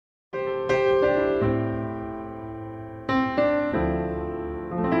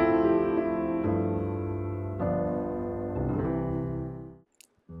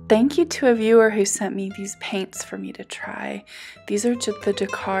thank you to a viewer who sent me these paints for me to try. These are just the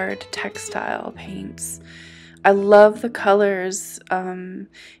Jacquard textile paints. I love the colors, and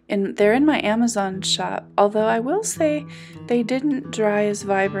they're in my Amazon shop, although I will say they didn't dry as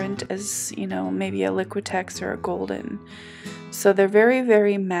vibrant as, you know, maybe a Liquitex or a Golden. So they're very,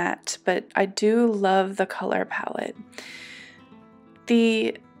 very matte, but I do love the color palette.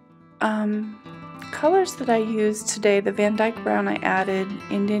 The colors that I used today, the Van Dyke Brown I added,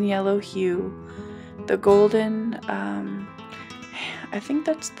 Indian Yellow Hue, the Golden, I think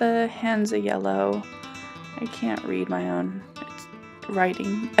that's the Hansa Yellow. I can't read my own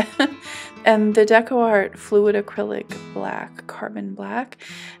writing. And the DecoArt Fluid Acrylic Black, Carbon Black.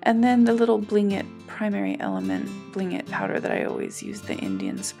 And then the little Bling It Primary Element Bling It powder that I always use, the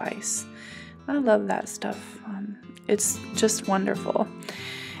Indian Spice. I love that stuff. It's just wonderful.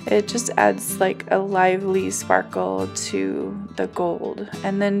 It just adds like a lively sparkle to the gold.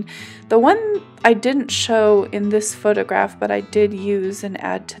 And then the one I didn't show in this photograph, but I did use and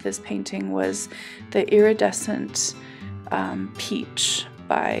add to this painting, was the Iridescent Peach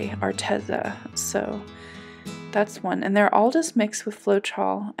by Arteza. So that's one. And they're all just mixed with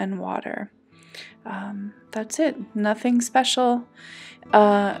Floetrol and water. That's it. Nothing special.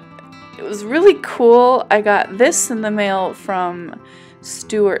 It was really cool. I got this in the mail from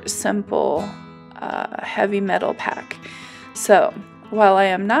Stuart Simple heavy metal pack. So while I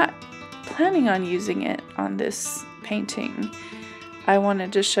am not planning on using it on this painting, I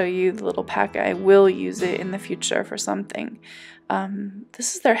wanted to show you the little pack. I will use it in the future for something.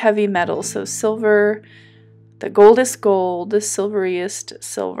 This is their heavy metal, so silver, the goldest gold, the silveriest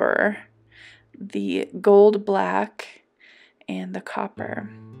silver, the gold black, and the copper.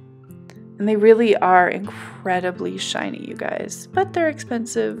 And they really are incredibly shiny, you guys. But they're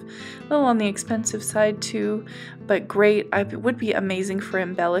expensive, a little on the expensive side too, but great. It would be amazing for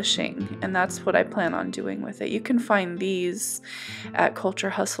embellishing, and that's what I plan on doing with it. You can find these at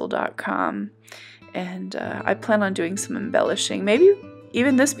culturehustle.com, and I plan on doing some embellishing. Maybe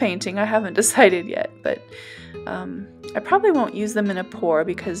even this painting, I haven't decided yet, but I probably won't use them in a pour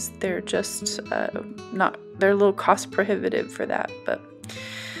because they're just they're a little cost prohibitive for that. But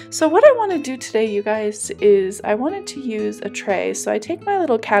so what I want to do today, you guys, is I wanted to use a tray. So I take my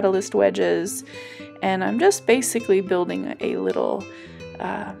little catalyst wedges and I'm just basically building a little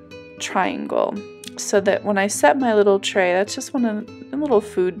triangle so that when I set my little tray, that's just a little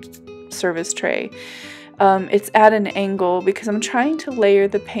food service tray. It's at an angle because I'm trying to layer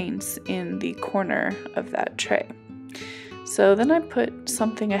the paints in the corner of that tray. So then I put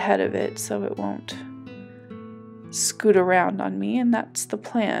something ahead of it so it won't scoot around on me, and that's the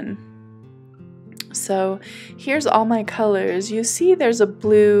plan. So here's all my colors. You see there's a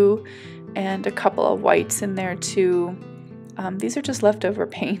blue and a couple of whites in there too. These are just leftover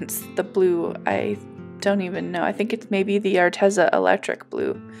paints. The blue, I don't even know. I think it's maybe the Arteza Electric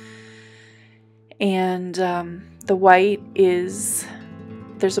Blue. And the white is,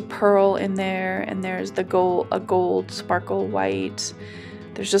 there's a pearl in there, and there's a gold sparkle white.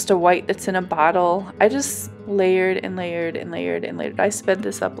 There's just a white that's in a bottle. I just layered and layered and layered and layered. I sped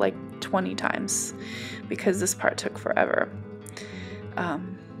this up like 20 times because this part took forever.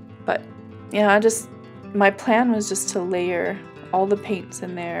 But yeah, my plan was just to layer all the paints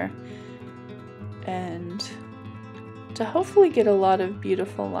in there and to hopefully get a lot of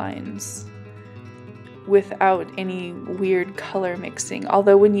beautiful lines without any weird color mixing.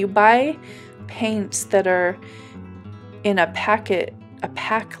 Although when you buy paints that are in a pack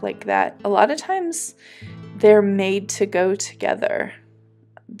like that, a lot of times they're made to go together.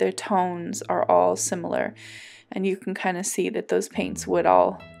 The tones are all similar, and you can kind of see that those paints would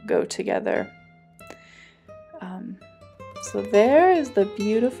all go together. So there is the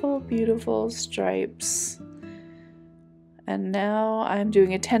beautiful, beautiful stripes. And now I'm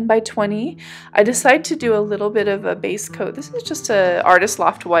doing a 10 by 20. I decided to do a little bit of a base coat. This is just a Artist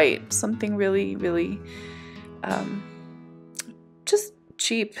Loft white, something really, really just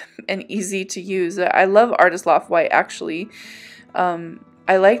cheap and easy to use. I love Artist Loft white, actually.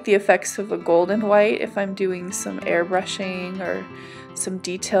 I like the effects of a golden white if I'm doing some airbrushing or some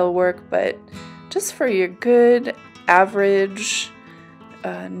detail work, but just for your good, average,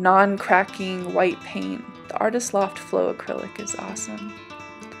 non-cracking white paint, the Artist Loft Flow Acrylic is awesome.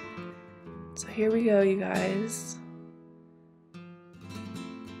 So here we go, you guys.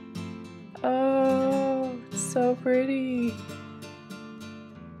 Oh, it's so pretty.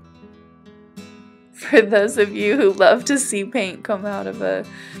 For those of you who love to see paint come out of a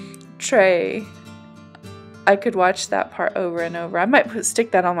tray, I could watch that part over and over. I might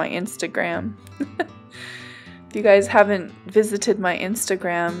stick that on my Instagram. If you guys haven't visited my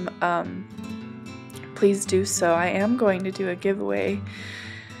Instagram, please do so. I am going to do a giveaway.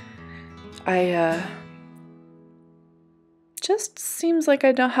 Just seems like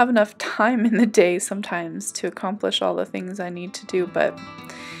I don't have enough time in the day sometimes to accomplish all the things I need to do, but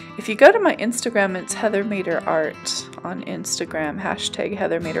if you go to my Instagram, it's Heather Mader Art on Instagram, hashtag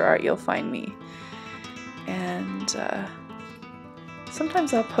Heather Mader Art, you'll find me. And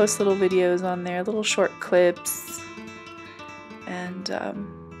sometimes I'll post little videos on there, little short clips, and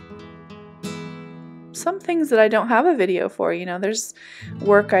some things that I don't have a video for. You know, there's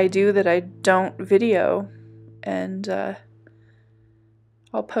work I do that I don't video, and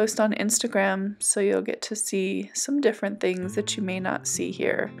I'll post on Instagram, so you'll get to see some different things that you may not see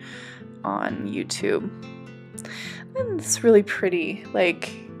here on YouTube. And it's really pretty.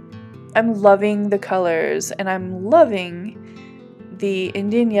 Like, I'm loving the colors, and I'm loving the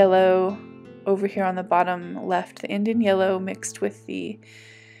Indian yellow over here on the bottom left. The Indian yellow mixed with the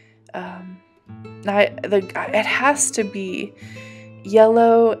it has to be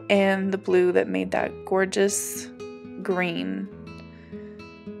yellow and the blue that made that gorgeous green.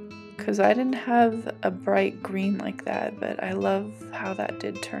 Because I didn't have a bright green like that, but I love how that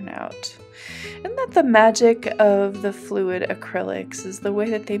did turn out. Isn't that the magic of the fluid acrylics, is the way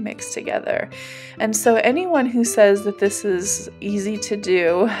that they mix together? And so anyone who says that this is easy to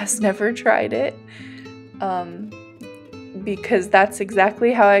do has never tried it, because that's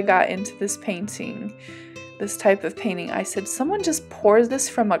exactly how I got into this painting, this type of painting. I said, someone just pours this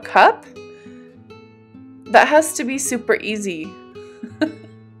from a cup? That has to be super easy.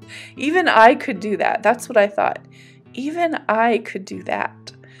 Even I could do that. That's what I thought. Even I could do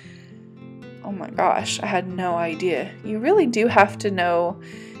that. Oh my gosh, I had no idea. You really do have to know,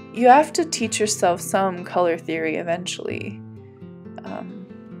 you have to teach yourself some color theory eventually.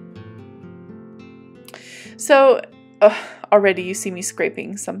 Already you see me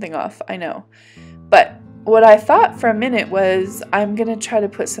scraping something off, I know. But what I thought for a minute was, I'm going to try to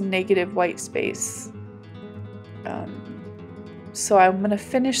put some negative white space. So I'm going to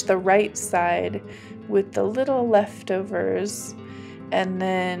finish the right side with the little leftovers, and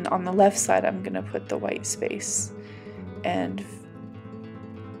then on the left side I'm going to put the white space, and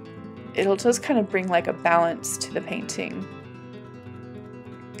it'll just kind of bring like a balance to the painting.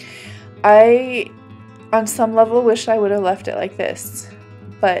 I, on some level, wish I would have left it like this,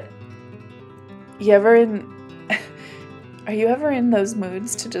 but are you ever in those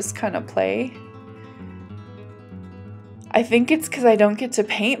moods to just kind of play? I think it's because I don't get to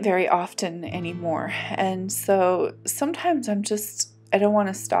paint very often anymore, and so sometimes I don't want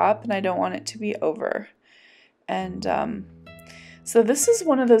to stop, and I don't want it to be over. And so this is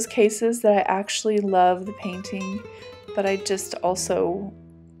one of those cases that I actually love the painting, but I just also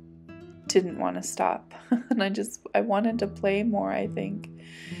didn't want to stop, and I wanted to play more, I think.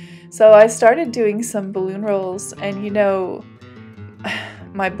 So I started doing some balloon rolls, and you know,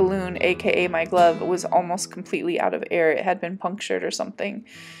 my balloon, aka my glove, was almost completely out of air. It had been punctured or something.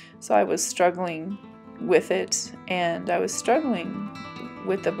 So I was struggling with it, and I was struggling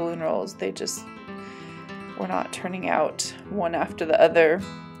with the balloon rolls. They just were not turning out one after the other.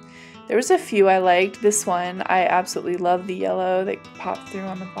 There was a few I liked. This one, I absolutely love the yellow that popped through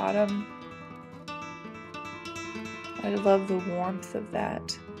on the bottom. I love the warmth of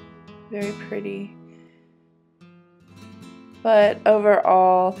that. Very pretty. But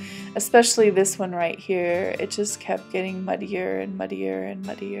overall, especially this one right here, it just kept getting muddier and muddier and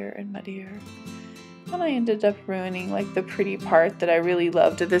muddier and muddier. And I ended up ruining like the pretty part that I really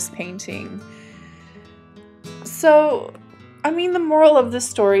loved of this painting. So, I mean, the moral of the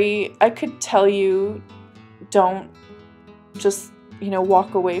story, I could tell you, don't just, you know,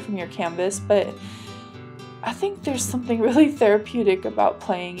 walk away from your canvas, but I think there's something really therapeutic about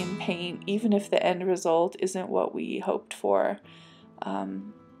playing in paint, even if the end result isn't what we hoped for.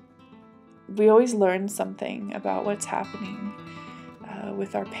 We always learn something about what's happening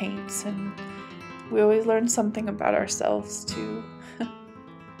with our paints, and we always learn something about ourselves too.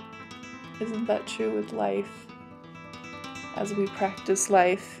 Isn't that true with life? As we practice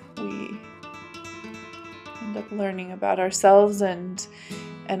life, we end up learning about ourselves, and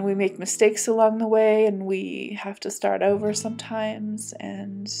we make mistakes along the way, and we have to start over sometimes.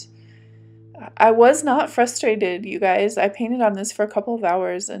 And I was not frustrated, you guys. I painted on this for a couple of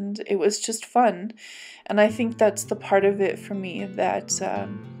hours, and it was just fun. And I think that's the part of it for me that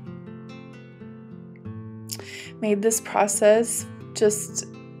made this process just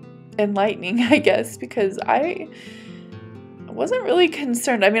enlightening, I guess, because I wasn't really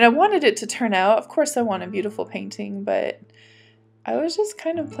concerned. I mean, I wanted it to turn out. Of course, I want a beautiful painting, but I was just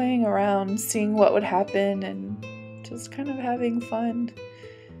kind of playing around, seeing what would happen and just kind of having fun.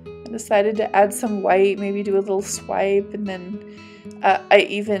 I decided to add some white, maybe do a little swipe, and then I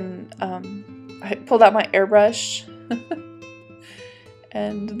pulled out my airbrush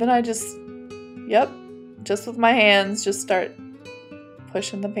and then I just, just with my hands, just start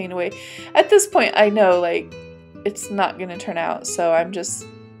pushing the paint away. At this point, I know, like, it's not gonna turn out, so I'm just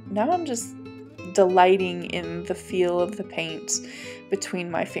delighting in the feel of the paint between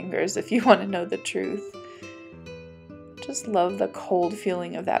my fingers, if you want to know the truth. Just love the cold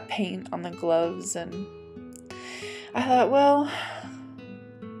feeling of that paint on the gloves, and I thought, well,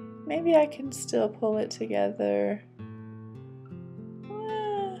 maybe I can still pull it together.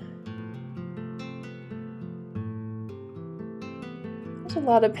 There's a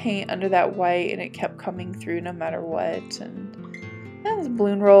lot of paint under that white, and it kept coming through no matter what, and those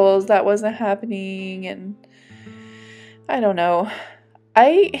balloon rolls, that wasn't happening, and I don't know.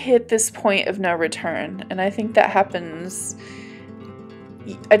 I hit this point of no return, and I think that happens.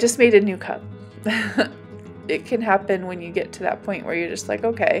 I just made a new cup. It can happen when you get to that point where you're just like,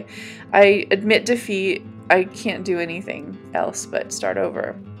 okay, I admit defeat. I can't do anything else but start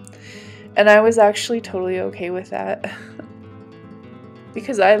over. And I was actually totally okay with that.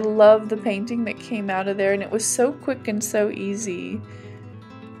 Because I love the painting that came out of there, and it was so quick and so easy.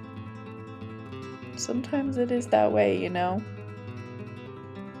 Sometimes it is that way, you know?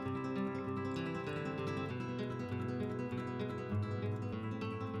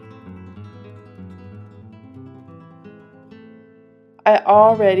 I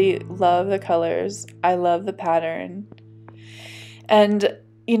already love the colors. I love the pattern. And,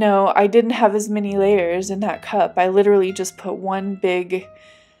 you know, I didn't have as many layers in that cup. I literally just put one big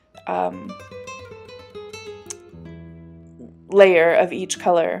layer of each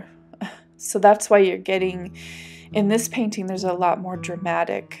color. So that's why you're getting, in this painting, there's a lot more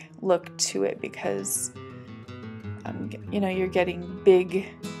dramatic look to it because, you know, you're getting big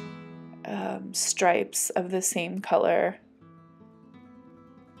stripes of the same color.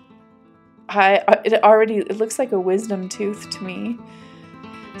 It looks like a wisdom tooth to me.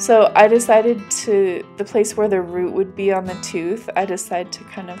 So I decided the place where the root would be on the tooth, I decided to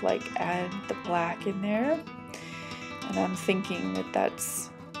kind of like add the black in there. And I'm thinking that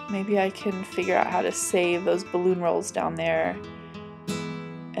maybe I can figure out how to save those balloon rolls down there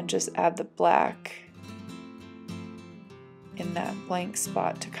and just add the black in that blank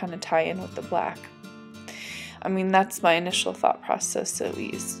spot to kind of tie in with the black. I mean, that's my initial thought process at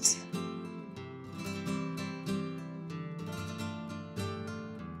least.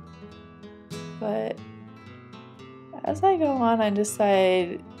 But as I go on, I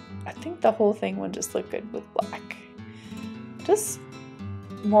decide I think the whole thing would just look good with black. Just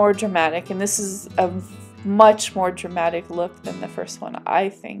more dramatic, and this is a much more dramatic look than the first one, I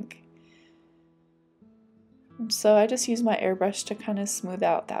think. And so I just use my airbrush to kind of smooth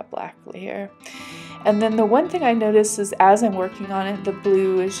out that black layer. And then the one thing I notice is as I'm working on it, the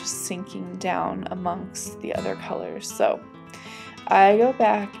blue is just sinking down amongst the other colors. So I go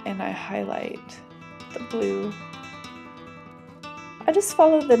back and I highlight the blue. I just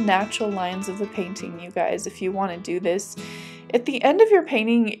follow the natural lines of the painting, you guys, if you want to do this. At the end of your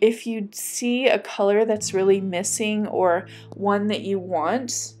painting, if you see a color that's really missing or one that you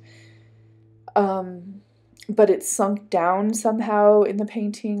want, but it's sunk down somehow in the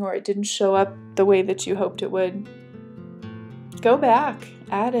painting or it didn't show up the way that you hoped it would, go back,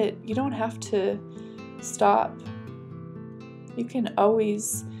 add it. You don't have to stop. You can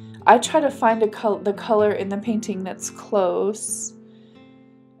always, I try to find the color in the painting that's close,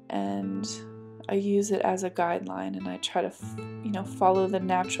 and I use it as a guideline, and I try to, you know, follow the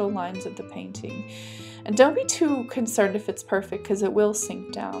natural lines of the painting. And don't be too concerned if it's perfect, because it will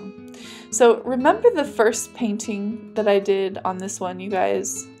sink down. So remember the first painting that I did on this one, you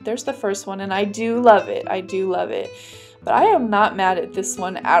guys? There's the first one, and I do love it. I do love it. But I am not mad at this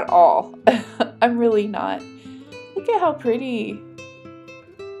one at all. I'm really not. Look at how pretty.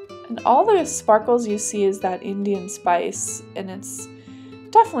 And all the sparkles you see is that Indian spice, and it's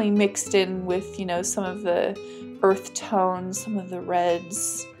definitely mixed in with, you know, some of the earth tones, some of the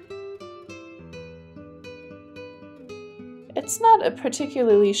reds. It's not a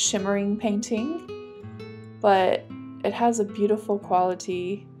particularly shimmering painting, but it has a beautiful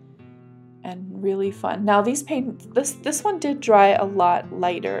quality and really fun. Now this one did dry a lot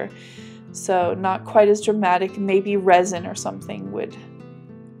lighter, so not quite as dramatic. Maybe resin or something would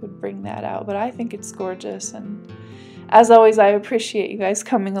bring that out, but I think it's gorgeous. And as always, I appreciate you guys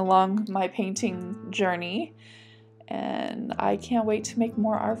coming along my painting journey, and I can't wait to make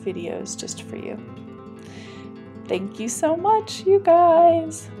more art videos just for you. Thank you so much, you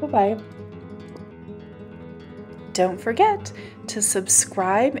guys. Bye-bye. Don't forget to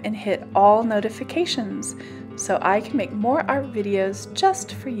subscribe and hit all notifications so I can make more art videos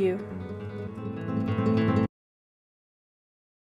just for you.